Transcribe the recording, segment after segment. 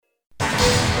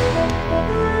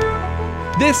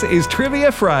This is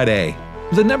Trivia Friday.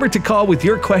 The number to call with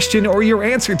your question or your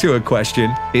answer to a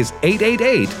question is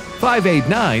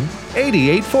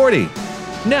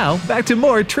 888-589-8840. Now, back to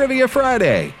more Trivia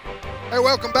Friday. Hey,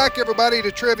 welcome back, everybody,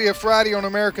 to Trivia Friday on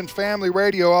American Family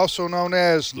Radio, also known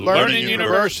as Learning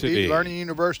University. Learning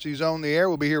University is on the air.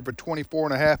 We'll be here for 24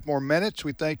 and a half more minutes.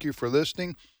 We thank you for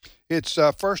listening. It's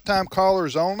first-time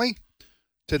callers only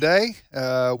today.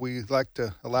 We like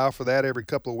to allow for that every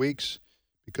couple of weeks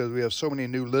because we have so many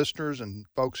new listeners and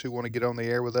folks who want to get on the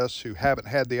air with us who haven't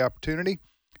had the opportunity.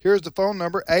 Here's the phone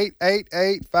number,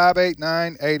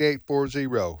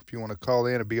 888-589-8840. If you want to call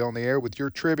in and be on the air with your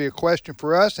trivia question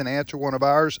for us and answer one of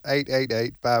ours,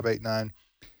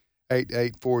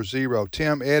 888-589-8840.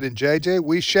 Tim, Ed, and JJ,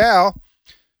 we shall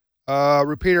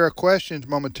repeat our questions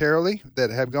momentarily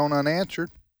that have gone unanswered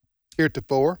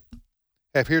heretofore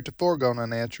gone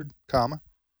unanswered, comma.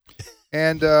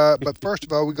 And but first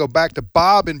of all, we go back to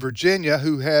Bob in Virginia,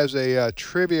 who has a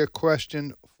trivia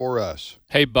question for us.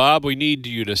 Hey, Bob, we need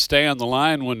you to stay on the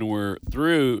line when we're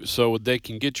through so they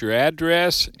can get your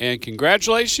address. And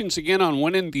congratulations again on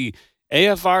winning the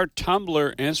AFR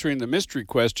tumbler answering the mystery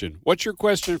question. What's your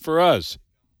question for us?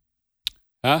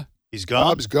 Huh? He's gone?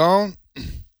 Bob's gone.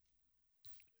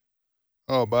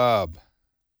 Oh, Bob.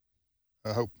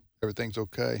 I hope everything's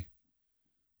okay.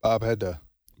 Bob had to...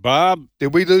 Bob?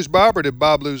 Did we lose Bob or did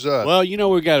Bob lose us? Well, you know,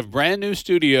 we've got a brand new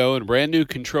studio and a brand new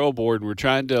control board, and we're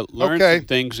trying to learn some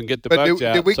things and get the bugs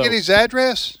out. Did we get his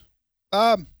address,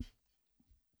 Bob?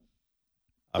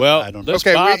 Well, I don't know.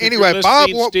 Okay, Bob, anyway, Bob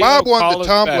won the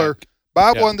tumbler. Back.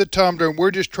 Bob won the tumbler, and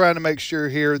we're just trying to make sure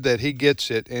here that he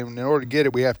gets it. And in order to get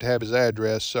it, we have to have his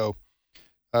address. So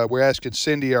we're asking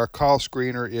Cindy, our call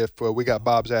screener, if we got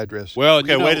Bob's address. Well,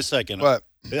 okay, wait a second. What?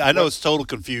 I know it's total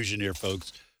confusion here,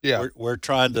 folks. Yeah. We're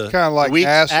trying to kind of like we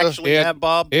NASA. actually have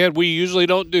Bob. Ed, we usually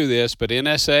don't do this, but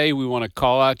NSA, we want to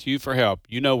call out to you for help.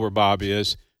 You know where Bob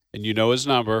is, and you know his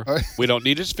number. We don't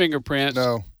need his fingerprints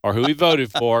or who he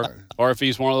voted for, or if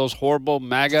he's one of those horrible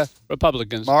MAGA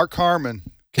Republicans. Mark Harmon,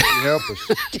 can you help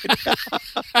us?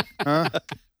 Huh?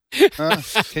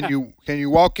 Can you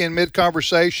walk in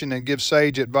mid-conversation and give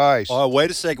sage advice? Oh, wait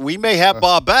a second. We may have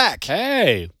Bob back.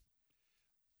 Hey.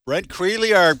 Brent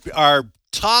Creeley, our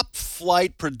top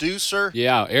flight producer.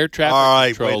 Yeah, air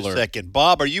traffic controller. Wait a second.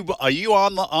 Bob, are you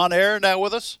on air now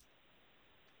with us?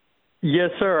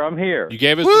 Yes, sir. I'm here. You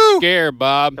gave us a scare,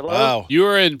 Bob. Hello? Wow. You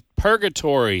were in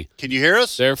purgatory. Can you hear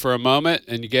us? There for a moment,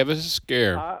 and you gave us a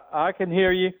scare. I can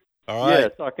hear you. All right.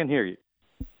 Yes, I can hear you.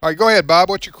 All right, go ahead, Bob.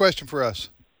 What's your question for us?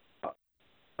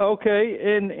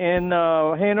 Okay, in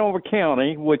Hanover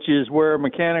County, which is where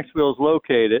Mechanicsville is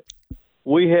located,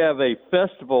 we have a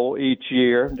festival each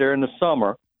year during the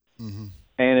summer, and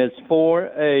it's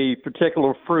for a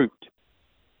particular fruit.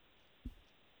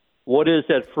 What is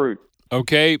that fruit?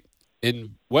 Okay,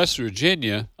 in West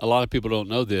Virginia, a lot of people don't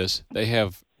know this, they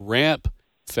have ramp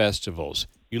festivals.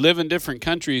 You live in different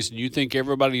countries and you think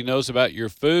everybody knows about your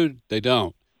food. They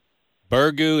don't.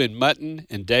 Burgoo and mutton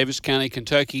in Davis County,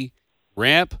 Kentucky,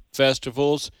 ramp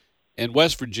festivals. In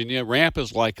West Virginia, ramp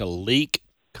is like a leek,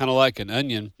 kind of like an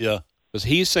onion. Yeah. Because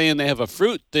he's saying they have a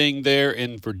fruit thing there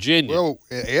in Virginia. Well,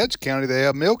 in Ed's County, they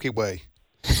have Milky Way.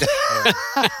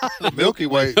 Milky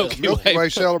Way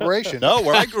celebration. No,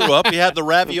 where I grew up, we had the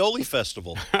Ravioli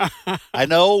Festival. I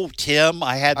know, Tim.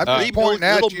 I had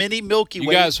little mini Milky Way.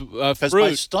 You guys, because fruit.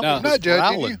 my stomach was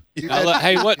growling.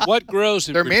 Hey, what grows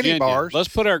in They're Virginia? mini bars. Let's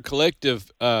put our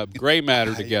collective gray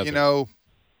matter together. You know,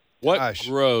 what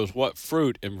grows? What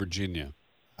fruit in Virginia?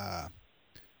 I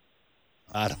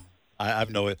don't.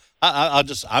 I've no. I'm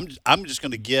just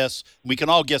going to guess. We can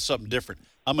all guess something different.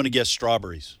 I'm going to guess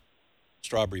strawberries.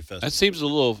 Strawberry festival. That seems a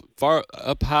little far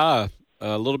up high,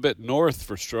 a little bit north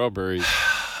for strawberries.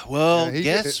 Well,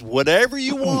 guess whatever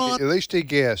you want. At least he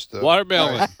guessed. Though.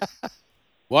 Watermelon.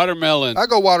 Watermelon. I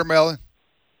go watermelon.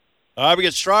 All right, we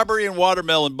get strawberry and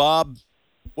watermelon, Bob.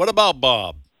 What about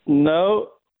Bob? No,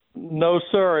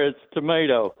 sir. It's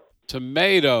tomato.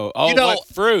 Tomato. Oh, You know, what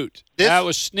fruit? That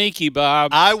was sneaky,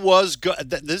 Bob.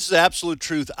 This is absolute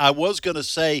truth. I was going to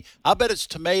say, I bet it's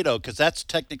tomato because that's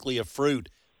technically a fruit.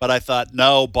 But I thought,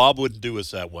 no, Bob wouldn't do us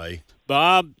that way.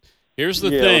 Bob, here's the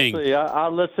thing. See, I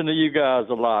listen to you guys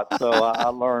a lot, so I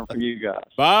learn from you guys.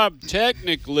 Bob,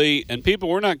 technically, and people,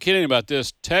 we're not kidding about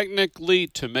this, technically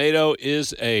tomato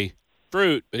is a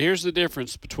fruit, but here's the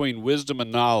difference between wisdom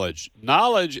and knowledge.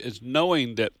 Knowledge is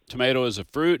knowing that tomato is a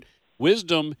fruit.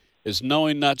 Wisdom is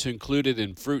knowing not to include it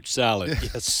in fruit salad.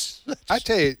 Yes. I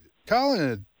tell you, calling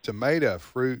a tomato a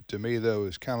fruit to me, though,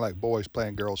 is kind of like boys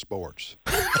playing girl sports.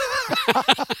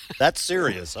 That's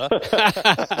serious, huh?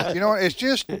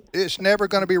 It's never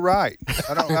going to be right.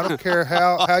 I don't care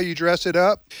how you dress it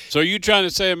up. So are you trying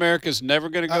to say America's never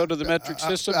going to go to the metric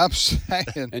system I'm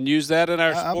saying. and use that in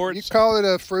our sports? You call it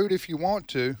a fruit if you want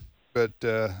to, but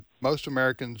most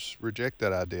Americans reject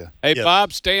that idea. Hey, Yeah.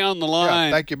 Bob, stay on the line.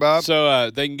 Yeah, thank you, Bob. So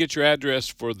they can get your address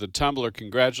for the tumbler.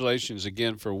 Congratulations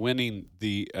again for winning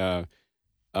the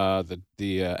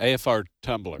AFR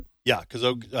tumbler. Yeah,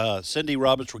 because Cindy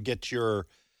Roberts will get your,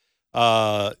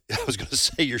 I was going to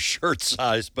say your shirt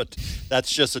size, but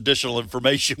that's just additional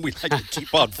information we like to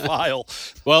keep on file.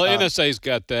 Well, NSA's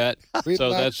got that, We'd so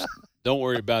like- don't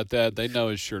worry about that. They know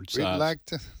his shirt We'd size. like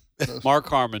to. Mark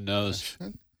Harmon knows.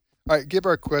 All right, give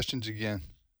our questions again.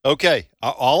 Okay,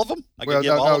 all of them? I can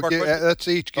give all of our questions? Let's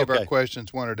each give our Okay.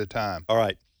 questions one at a time All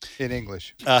right. in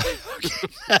English. Okay.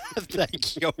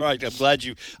 Thank you. All right.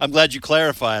 I'm glad you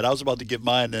clarified. I was about to give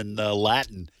mine in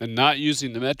Latin. And not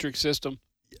using the metric system.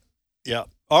 Yeah.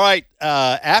 All right.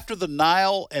 After the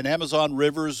Nile and Amazon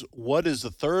rivers, what is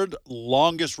the third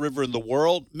longest river in the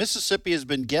world? Mississippi has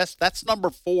been guessed. That's number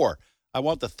 4. I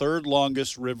want the third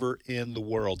longest river in the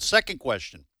world. Second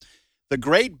question. The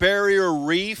Great Barrier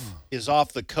Reef is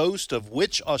off the coast of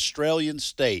which Australian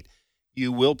state?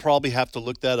 You will probably have to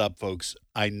look that up, folks.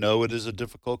 I know it is a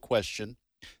difficult question.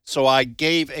 So I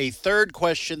gave a third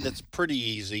question that's pretty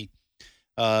easy.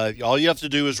 All you have to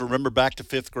do is remember back to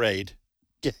 5th grade.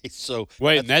 Okay, so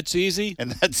Wait, and that's easy?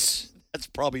 and that's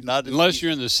probably not as Unless easy.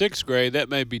 you're in the 6th grade, that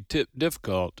may be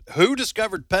difficult. Who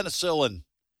discovered penicillin?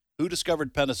 Who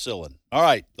discovered penicillin? All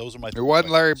right, those are my. It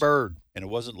wasn't Larry Bird. and it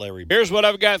wasn't Larry. Here's what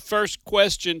I've got. First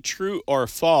question, true or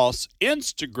false?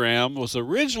 Instagram was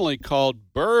originally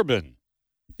called Bourbon.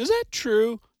 Is that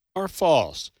true or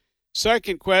false?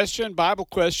 Second question, Bible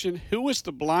question. Who was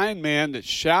the blind man that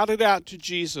shouted out to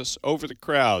Jesus over the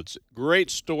crowds?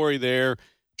 Great story there.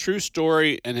 True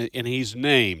story, and he's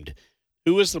named.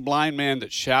 Who was the blind man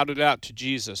that shouted out to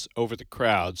Jesus over the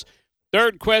crowds?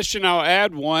 Third question, I'll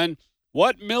add one.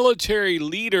 What military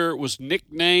leader was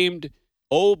nicknamed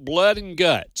Old Blood and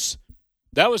Guts?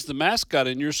 That was the mascot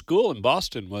in your school in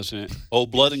Boston, wasn't it?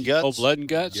 Old Blood and Guts. Old Blood and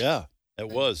Guts? Yeah, it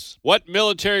was. What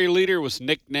military leader was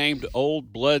nicknamed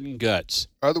Old Blood and Guts?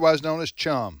 Otherwise known as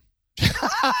Chum.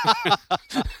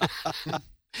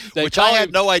 They Which call I had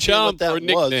him no idea Chum what that for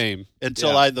a was nickname.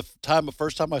 until Yeah. the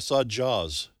first time I saw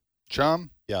Jaws. Chum?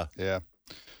 Yeah. Yeah.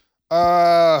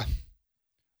 All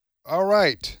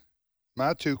right.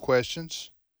 My two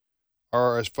questions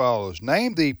are as follows.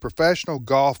 Name the professional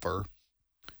golfer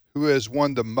who has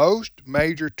won the most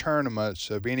major tournaments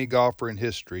of any golfer in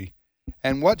history,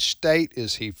 and what state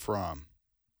is he from?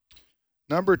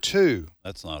 Number 2,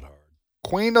 That's not hard.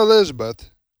 Queen Elizabeth,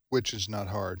 which is not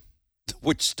hard.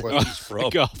 Which state Well, he's from?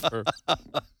 Golfer.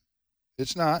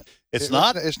 It's not. It's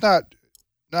not? It's not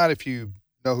if you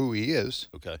know who he is.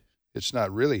 Okay. It's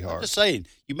not really I'm hard. just saying,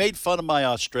 you made fun of my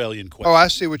Australian question. Oh, I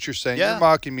see what you're saying. Yeah. You're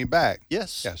mocking me back.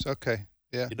 Yes. Yes, okay.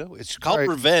 Yeah. You know, it's called Right.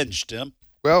 revenge, Tim.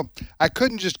 Well, I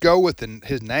couldn't just go with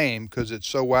his name because it's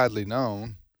so widely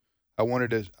known. I wanted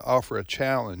to offer a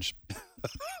challenge,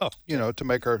 to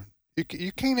make her.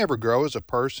 You can't ever grow as a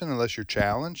person unless you're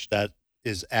challenged. That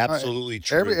is absolutely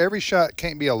true. Every shot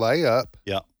can't be a layup.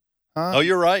 Yeah. Huh? Oh,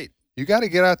 you're right. You got to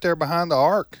get out there behind the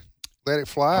arc, let it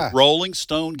fly. A rolling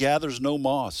stone gathers no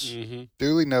moss. Mm-hmm.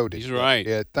 Duly noted. He's right.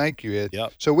 Yeah, thank you, Ed.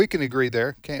 Yep. So we can agree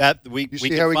there. Can't That you we see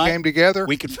can how we find, came together?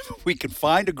 We can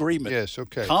find agreement. Yes.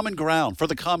 Okay. Common ground for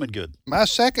the common good. My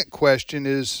second question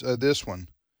is this one: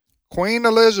 Queen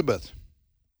Elizabeth.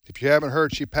 If you haven't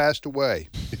heard, she passed away.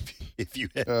 If you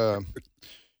had,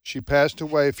 She passed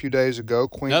away a few days ago.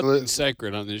 Queen Nothing's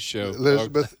sacred on this show.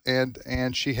 Elizabeth,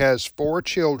 and she has 4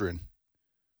 children.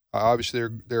 Obviously,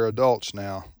 they're adults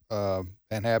now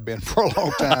and have been for a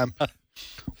long time.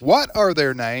 What are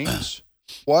their names?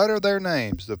 What are their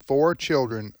names? The 4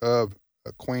 children of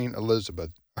Queen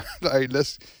Elizabeth. Hey,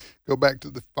 let's go back to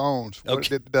the phones. What,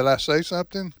 Okay. did I say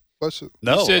something? What's it?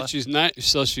 no. You said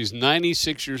she's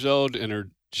 96 years old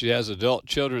and she has adult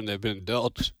children. They've been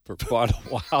adults for quite a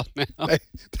while now.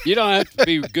 You don't have to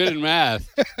be good in math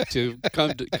to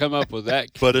come up with that.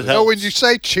 But it No, helps. when you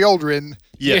say children,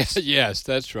 yes. Yeah, yes,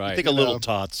 that's I right. think a little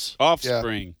tots.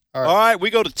 Offspring. all All right. right, we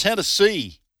go to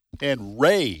Tennessee, and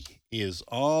Ray is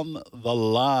on the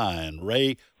line.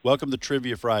 Ray, welcome to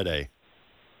Trivia Friday.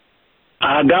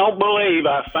 I don't believe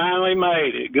I finally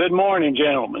made it. Good morning,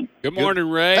 gentlemen. Good morning,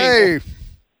 Ray. Hey,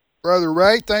 Brother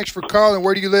Ray, thanks for calling.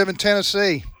 Where do you live in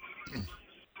Tennessee?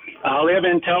 I live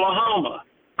in Tullahoma.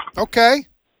 Okay,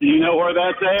 Do you know where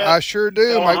that's at? I sure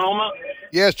do. Tullahoma?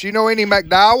 Yes, do you know any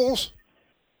McDowell's?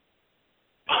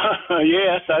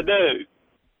 Yes, I do.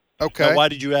 Okay. Now, why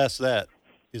did you ask that?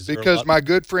 Is there a Because lot- my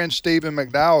good friend Stephen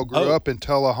McDowell grew Oh. up in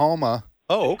Tullahoma,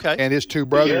 Oh, okay. and his two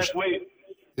brothers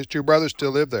Yes,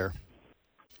 still live there.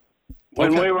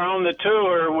 when Okay. we were on the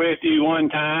tour with you one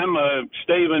time,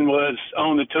 Stephen was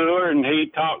on the tour, and he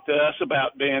talked to us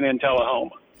about being in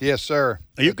Tullahoma. Yes, sir.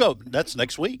 You go. That's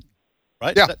next week,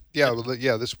 right? Yeah, That-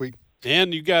 yeah, this week.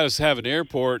 And you guys have an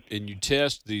airport, and you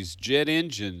test these jet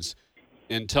engines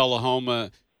in Tullahoma,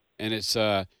 and it's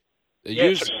they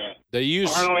Yes, sir.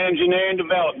 use Arnold Engineering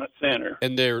Development Center.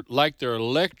 and their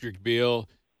electric bill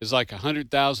is like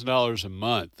 $100,000 a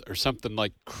month or something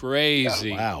like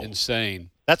crazy, Wow. insane.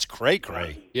 That's cray.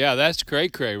 Yeah, that's cray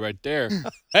right there.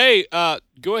 Hey,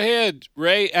 go ahead,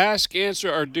 Ray. Ask,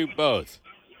 answer, or do both.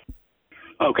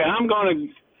 Okay, I'm going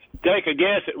to take a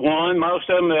guess at one. Most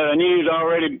of them that I knew's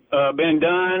already been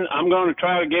done. I'm going to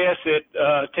try to guess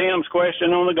at Tim's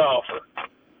question on the golfer.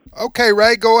 Okay,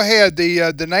 Ray, go ahead.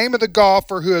 The name of the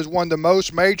golfer who has won the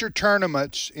most major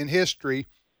tournaments in history,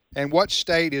 and what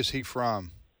state is he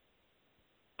from?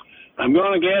 I'm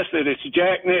going to guess that it's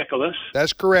Jack Nicklaus,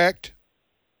 That's correct.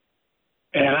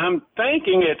 and I'm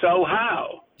thinking it's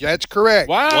Ohio. That's correct.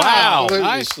 Wow, Absolutely.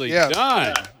 nicely Yeah.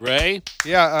 done, Ray.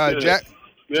 Yeah, Good. Jack.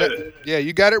 Good. Yeah,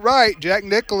 you got it right. Jack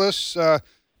Nicklaus,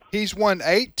 he's won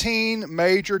 18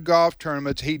 major golf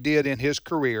tournaments he did in his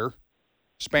career,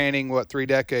 spanning, 3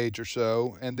 decades or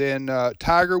so. And then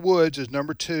Tiger Woods is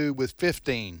number 2 with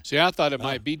 15. See, I thought it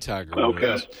might be Tiger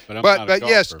Okay. Woods, but I'm not a But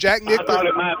yes, golfer. Jack I thought Nicklaus,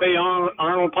 it might be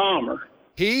Arnold Palmer.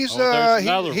 he's Oh, there's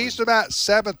another he's one. about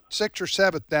 6th or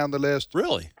 7th down the list.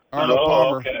 Really? Arnold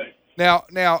Palmer. Okay. Now,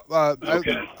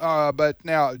 Okay. but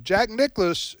now Jack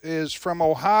Nicklaus is from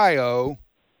Ohio,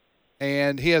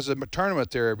 and he has a tournament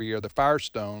there every year, the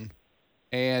Firestone,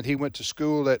 and he went to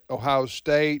school at Ohio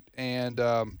State, and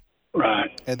Right.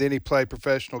 then he played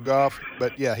professional golf.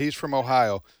 But yeah, he's from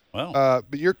Ohio. Well,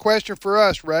 But your question for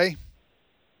us, Ray?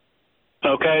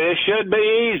 Okay, this should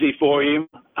be easy for you.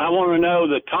 I want to know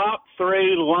the top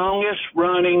 3 longest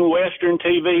running Western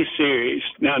TV series.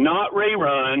 Now, not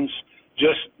reruns,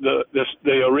 just the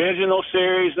original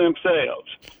series themselves.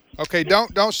 Okay,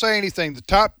 don't say anything. The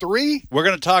top 3. we're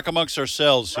going to talk amongst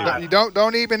ourselves here. You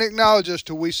don't even acknowledge us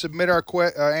till we submit our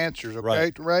answers. Okay,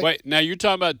 Right. Ray? Wait, now you're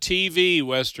talking about TV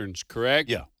westerns, correct?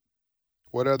 Yeah.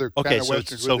 What other Okay, kind of so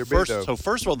westerns so would there first, be, though? so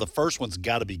first of all, the first one's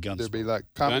got to be There'd Gunsmoke. be like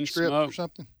comic strip or Gunsmoke.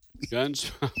 something?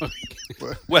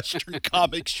 Gunsmoke. Western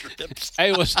comic strips.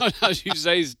 Hey, well, sometimes you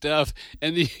say stuff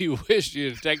and then you wish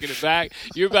you'd have taken it back.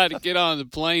 You're about to get on the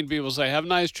plane. People say, "Have a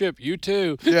nice trip." You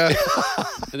too. Yeah.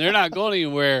 And they're not going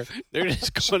anywhere. They're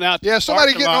just going out. Yeah, to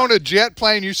somebody park getting them on a jet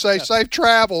plane, you say safe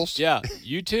travels, Yeah,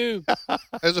 you too.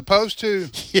 as opposed to.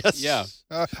 Yes. Yeah.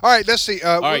 All right, let's see.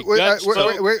 right,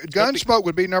 Gunsmoke. Gunsmoke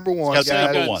would be number 1, That's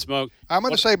guys. number 1. Gunsmoke. I'm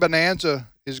going to say Bonanza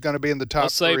is going to be in the top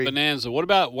Let's say 3. Bonanza. What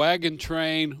about Wagon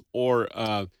Train or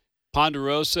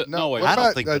Ponderosa? No, wait. what I don't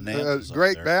about think Bonanza's up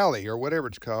Great there. Valley or whatever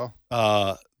it's called?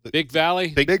 Big Valley?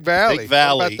 Big Valley. Big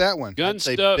Valley. What about that one? I'd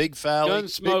say Gunstuff, Big Valley.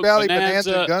 Gunsmoke, Big Valley,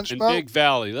 Bonanza, Bonanza, and Gunsmoke? Big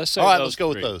Valley. Let's say All right, those let's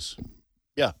go three. with those.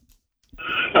 Yeah.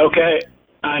 Okay,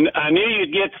 I knew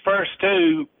you'd get the first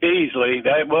 2 easily.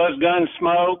 That was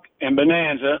Gunsmoke and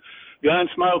Bonanza.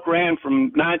 Gunsmoke ran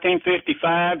from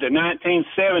 1955 to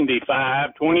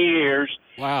 1975, 20 years.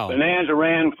 Wow. Bonanza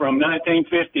ran from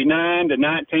 1959 to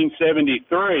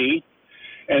 1973.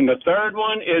 And the third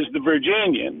one is the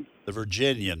Virginian. The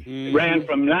Virginian. Mhm. Ran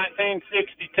from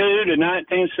 1962 to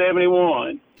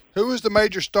 1971. Who was the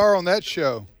major star on that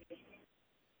show?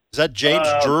 Is that James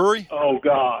Drury? Oh,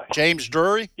 gosh. James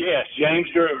Drury? Yes, James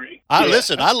Drury.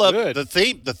 Listen, I love good.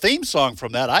 the theme song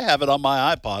from that. I have it on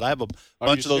my iPod. I have a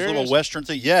bunch you of those little serious? Western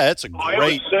things. Yeah, it's a Oh, it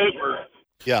great. was super.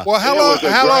 Yeah. Well, It was a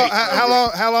great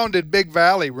how long did Big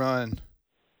Valley run?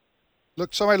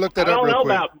 Look, somebody look that I up don't real know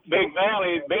quick. about Big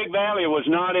Valley. Big Valley was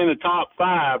not in the top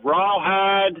 5.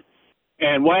 Rawhide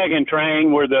and Wagon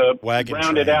Train were the Wagon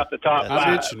rounded Train. out the top That's I 5.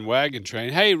 mentioned Wagon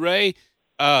Train. Hey, Ray,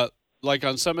 like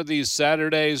on some of these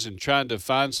Saturdays and trying to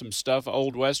find some stuff,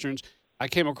 old Westerns, I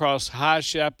came across High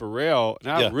Chaparral,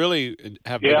 and I Yeah. really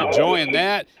have been Yeah. enjoying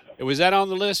that. Was that on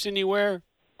the list anywhere?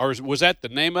 Or was that the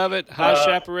name of it, High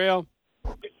Chaparral?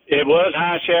 It was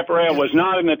High Chaparral. Was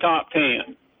not in the top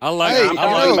 10. I like Hey, it. I'm I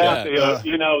talking like about that.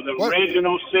 the what-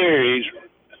 original series.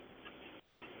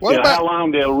 What How about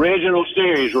long the original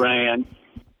series ran.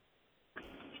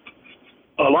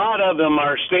 A lot of them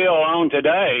are still on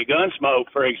today. Gunsmoke,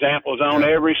 for example, is on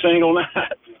every single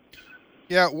night.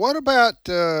 What about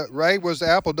Ray? Was the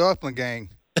Apple Dumpling Gang?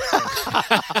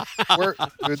 Where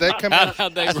did they come How, out?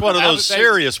 how'd they, That's one of how those did they-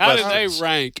 serious How did questions. they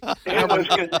rank?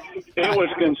 It was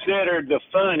considered the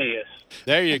funniest.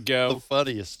 There you The go.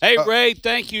 funniest. Hey, Ray,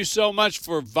 thank you so much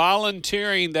for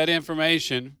volunteering that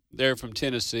information there from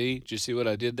Tennessee. Did you see what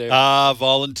I did there?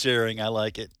 Volunteering. I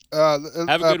like it. Have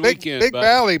a good Big, weekend, Big buddy.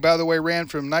 Valley, by the way, ran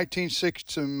from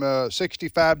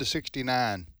 1965 to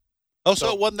 69. Oh,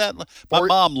 so it wasn't that. My Four-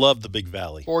 mom loved the Big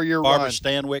Valley. 4-year Barbara run.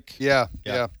 Stanwyck. Yeah.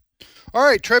 Yeah. All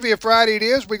right, Trivia Friday it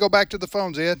is. We go back to the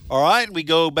phones, Ed. All right, we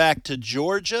go back to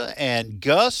Georgia, and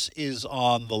Gus is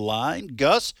on the line.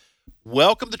 Gus,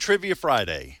 welcome to Trivia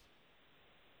Friday.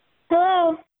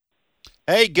 Hello.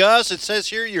 Hey, Gus, it says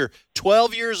here you're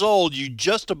 12 years old. You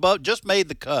just made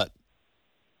the cut.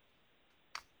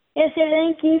 Yes, sir.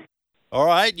 Thank you. All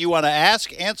right, you want to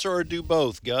ask, answer, or do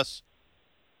both, Gus?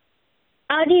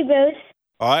 I'll do both.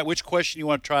 All right, which question you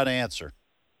want to try to answer?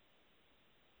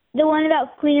 The one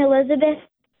about Queen Elizabeth.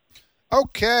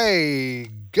 Okay,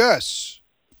 Gus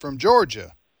from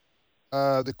Georgia.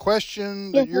 The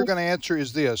question that you're going to answer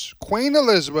is this. Queen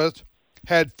Elizabeth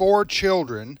had 4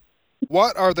 children.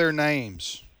 What are their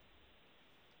names?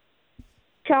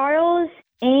 Charles,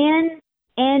 Anne,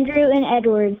 Andrew, and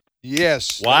Edward.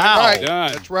 Yes. Wow. That's right.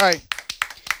 Done. That's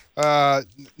right.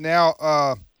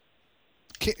 Now,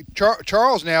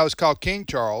 Charles now is called King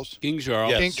Charles. King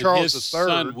Charles. Yes. King And Charles his III.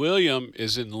 son William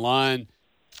is in line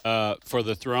for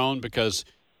the throne because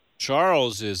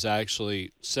Charles is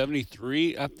actually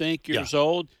 73, I think, years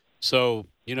old. So,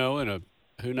 in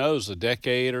who knows, a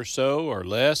decade or so or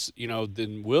less,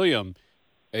 than William,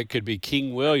 it could be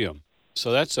King William.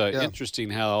 So that's interesting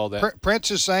how all that.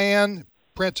 Princess Anne,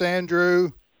 Prince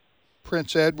Andrew,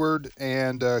 Prince Edward,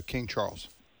 and King Charles.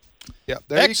 Yep,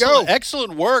 there you go.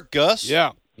 Excellent work, Gus.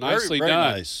 Yeah, Very, nicely very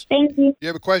done. nice. Thank you. You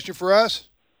have a question for us?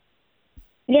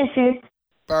 Yes, sir.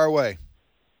 Fire away.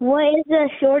 What is the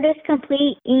shortest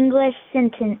complete English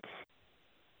sentence?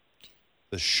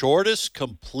 The shortest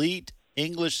complete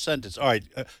English sentence. All right,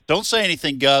 don't say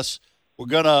anything, Gus. We're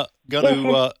gonna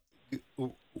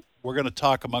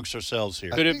talk amongst ourselves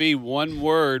here. Could it be one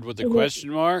word with a question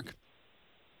mark?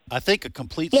 I think a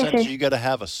complete Yes, sentence sir. you got to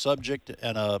have a subject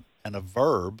and a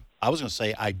verb. I was going to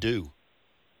say I do,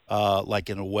 like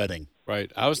in a wedding.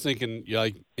 Right. I was thinking,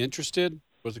 like, interested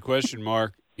with a question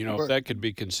mark. If that could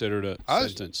be considered a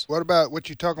sentence. What about what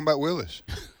you talking about, Willis?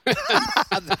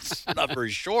 That's not very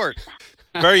short.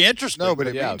 Very interesting. No, but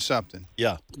it Yeah. means something.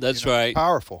 Yeah. That's right.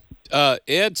 Powerful.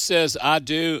 Ed says, I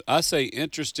do. I say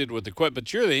interested with the question,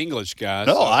 but you're the English guy.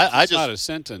 No, so I it's just not a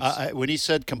sentence. When he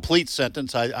said complete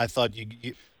sentence, I thought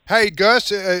you Hey, Gus,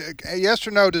 yes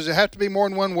or no? Does it have to be more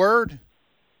than one word?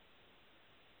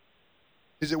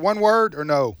 Is it one word or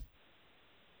no?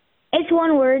 It's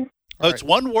one word. Oh, it's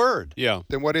one word. yeah.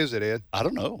 Then what is it, Ed? I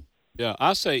don't know. Yeah.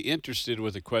 I say interested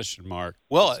with a question mark.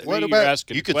 Well, To what me, about- you're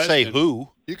asking you a could say question. who.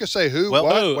 You can say who, Well,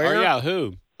 what, Who? where. Oh, yeah,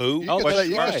 who? Who? You, Oh, can that's say,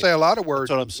 you can right. say a lot of words.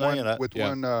 That's what I'm saying. With Yeah.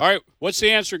 one. All right. What's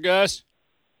the answer, Gus?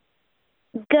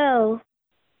 Go.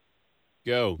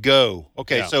 Go. Go.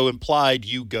 Okay, Yeah. so implied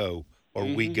you go or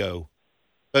we Mhm. go.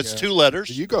 That's Yeah. 2 letters.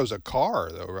 Yugo's a car,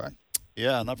 though, right?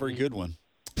 Yeah, not very good one.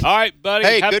 All right, buddy.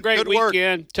 Hey, have a good- great good work.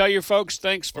 weekend. Tell your folks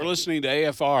thanks for listening to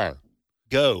AFR.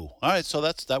 Go. All right, so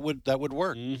that would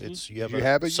work. Mhm. It's you Did have you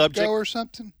have a subject. Yugo or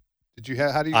something? Did you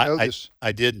have? How do you know this?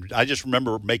 I didn't. I just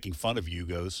remember making fun of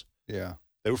Yugos. Yeah.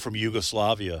 They were from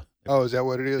Yugoslavia. Oh, is that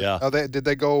what it is? Yeah. Oh, did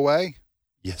they go away?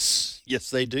 Yes,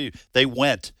 they do. They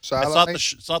went. Silently?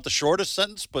 It's not the shortest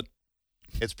sentence, but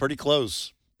it's pretty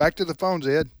close. Back to the phones,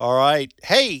 Ed. All right.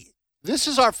 Hey, this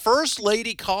is our first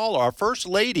lady caller. Our first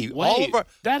lady. All of our,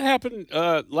 that happened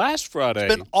last Friday.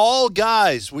 it's been all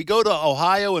guys. We go to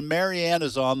Ohio, and Marianne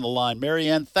is on the line.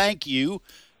 Marianne, thank you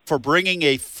for bringing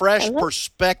a fresh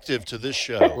perspective to this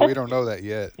show. Well, we don't know that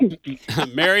yet.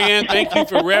 Marianne, thank you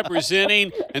for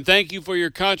representing, and thank you for your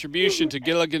contribution to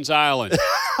Gilligan's Island,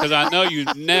 because I know you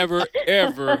never,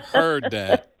 ever heard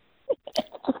that.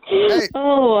 Hey,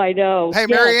 Oh, I know. hey, Yes,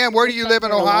 Marianne, where do you live in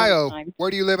for a long Ohio? time.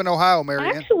 Where do you live in Ohio,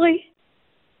 Marianne? Actually,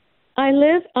 I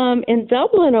live in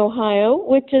Dublin, Ohio,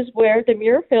 which is where the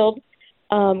Muirfield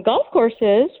golf course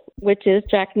is, which is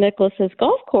Jack Nicklaus's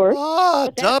golf course. Ah,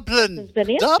 But that Dublin, has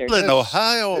been answered. Dublin,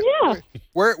 Ohio. Yeah.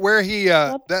 Where he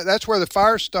that's where the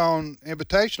Firestone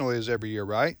Invitational is every year,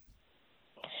 right?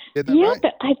 Isn't that Yeah, right?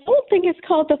 but I don't think it's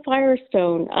called the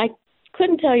Firestone. I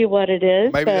couldn't tell you what it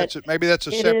is. Maybe but that's a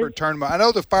it separate is- tournament. I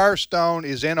know the Firestone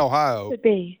is in Ohio, could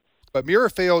be. but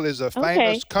Muirfield is a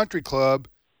famous Okay. country club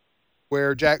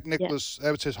where Jack Nicklaus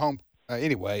that was his home.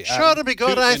 Anyway, Sure to be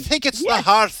good. I and- think it's the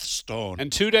Hearthstone.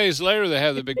 And 2 days later, they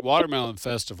have the big watermelon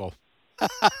festival.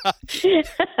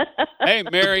 Hey,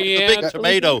 Marianne.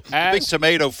 Big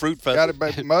tomato fruit festival. Got a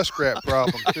big muskrat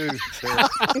problem too.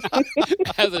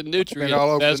 Has a nutrient Been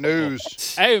all over festival. the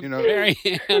news. Hey, You know, Marianne.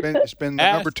 It's been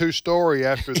the number 2 story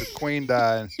after the Queen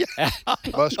died.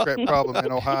 Muskrat problem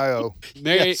in Ohio.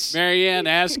 Marianne,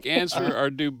 ask, answer, or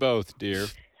do both, dear.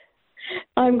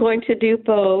 I'm going to do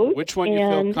both. Which one you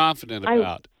feel confident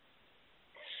about?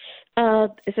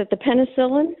 Is it the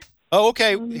penicillin? Oh,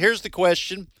 okay. Here's the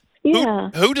question. Yeah.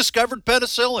 Who discovered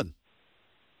penicillin?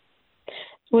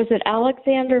 Was it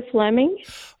Alexander Fleming?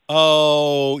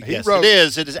 Oh, yes, it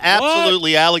is. It is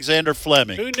absolutely Alexander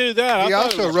Fleming. Who knew that? He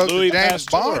also wrote Louis the James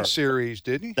Pasteur. Bond series,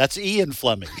 didn't he? That's Ian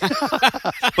Fleming.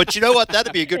 But you know what?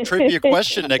 That'd be a good trivia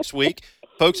question next week.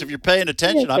 Folks, if you're paying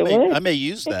attention, Yes, I may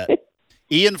use that.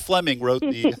 Ian Fleming wrote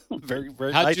the very,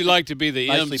 very How'd nicely, you like to be the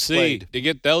nicely MC played. to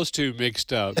get those two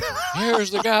mixed up?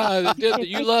 Here's the guy that did it.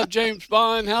 You love James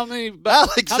Bond. How many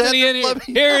Alexander in here? Fleming.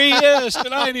 Here he is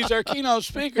tonight. He's our keynote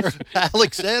speaker.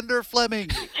 Alexander Fleming.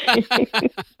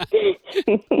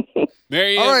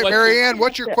 Marianne, All right, Marianne,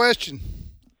 what's your question?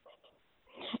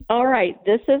 All right.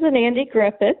 This is an Andy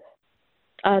Griffith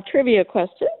trivia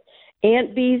question.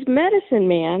 Aunt Bee's Medicine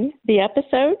Man, the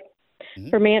episode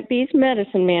from Aunt Bee's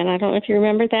Medicine Man. I don't know if you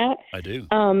remember that. I do.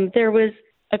 There was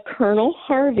a Colonel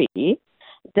Harvey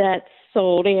that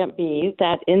sold Aunt Bee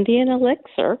that Indian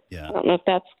elixir. Yeah. I don't know if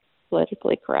that's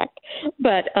politically correct,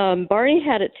 but Barney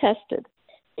had it tested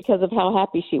because of how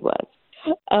happy she was.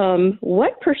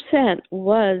 What percent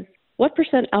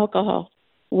alcohol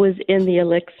was in the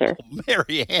elixir?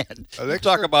 Marianne, you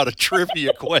talk about a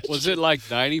trivia question. Was it like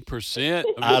 90%?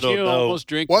 I don't know. Almost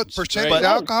drinking What percent straight.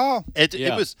 alcohol? It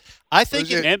was. I think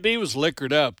Was it- Aunt Bee was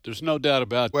liquored up. There's no doubt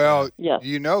about Well, that. Yes.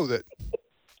 you know that.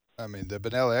 I mean, the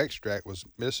vanilla extract was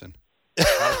missing.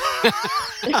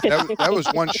 that was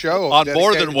one show on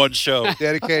more than dedicated- one show.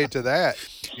 dedicated to that.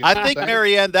 You I know think, what I'm saying?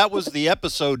 Marianne, that was the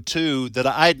episode, too, that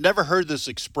I had never heard this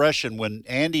expression when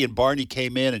Andy and Barney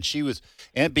came in and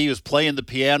Aunt Bee was playing the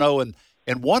piano, and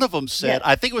one of them said, Yes.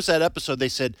 I think it was that episode, they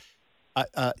said,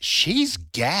 she's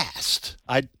gassed.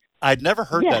 I'd never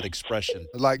heard Yeah. that expression.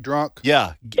 Like drunk.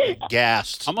 Yeah,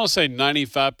 gassed. I'm going to say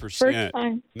 95%. First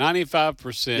time.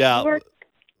 95%. Yeah, You're,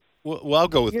 well, I'll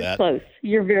go with you're that. close.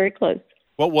 You're very close.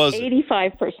 What was it?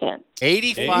 85%.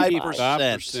 85%.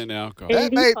 85% alcohol.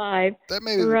 That made- 85. That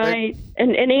made it. Right.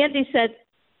 And Andy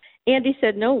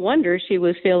said, no wonder she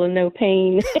was feeling no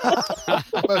pain.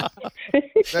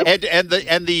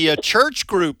 And the church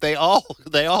group, they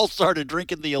all started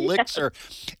drinking the elixir,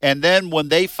 and then when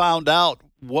they found out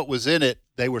what was in it,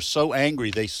 they were so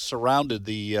angry they surrounded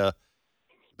the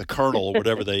colonel or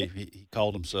whatever he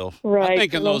called himself. Right. I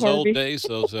think in those Harvey. old days,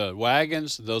 those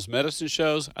wagons, those medicine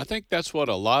shows, I think that's what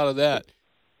a lot of that,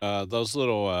 those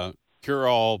little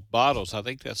cure-all bottles, I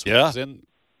think that's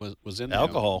what was in them.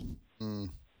 Alcohol.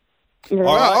 Right.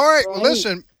 All right. Well,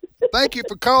 listen. Thank you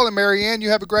for calling, Marianne. You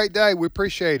have a great day. We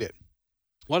appreciate it.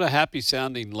 What a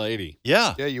happy-sounding lady.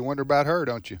 Yeah. Yeah, you wonder about her,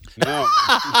 don't you? No,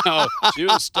 she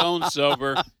was stone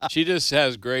sober. She just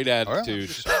has great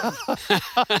attitude.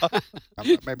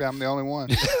 Maybe I'm the only one.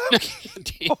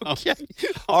 Okay.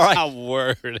 All right. My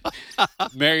word.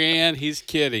 Marianne, he's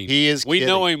kidding. He is We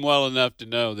know kidding. him well enough to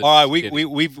know that. All right, he's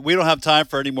kidding. we don't have time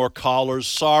for any more callers.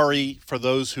 Sorry for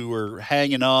those who are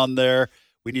hanging on there.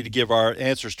 We need to give our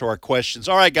answers to our questions.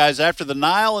 All right, guys, after the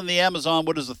Nile and the Amazon,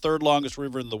 what is the third longest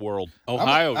river in the world?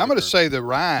 Ohio. I'm going to River. say the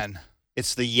Rhine.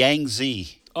 It's the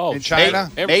Yangtze. Oh, in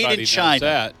China? Everybody Made in knows China.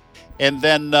 That. And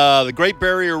then the Great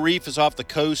Barrier Reef is off the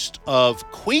coast of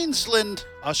Queensland,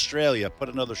 Australia. Put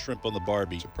another shrimp on the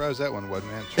Barbie. Surprised that one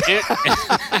wasn't answered.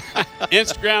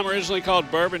 Instagram originally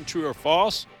called Bourbon, true or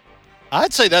false?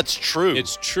 I'd say that's true.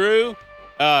 It's true.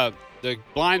 The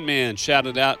blind man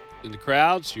shouted out in the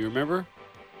crowds. You remember?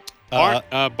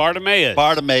 Bartimaeus.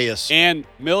 Bartimaeus. And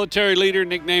military leader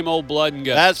nicknamed Old Blood and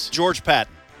Guts. That's George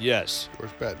Patton. Yes.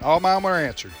 George Patton. All mine were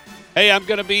answered. Hey, I'm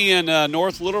going to be in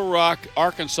North Little Rock,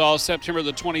 Arkansas, September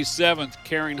the 27th,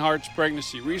 Caring Hearts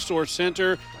Pregnancy Resource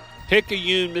Center,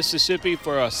 Picayune, Mississippi,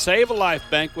 for a Save a Life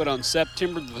banquet on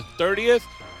September the 30th.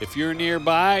 If you're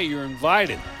nearby, you're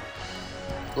invited.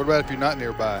 What about if you're not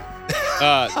nearby?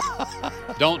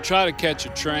 Don't try to catch a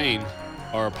train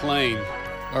or a plane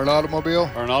Or an automobile?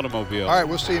 or an automobile. All right,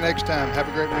 we'll see you next time. Have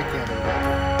a great weekend,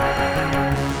 everybody.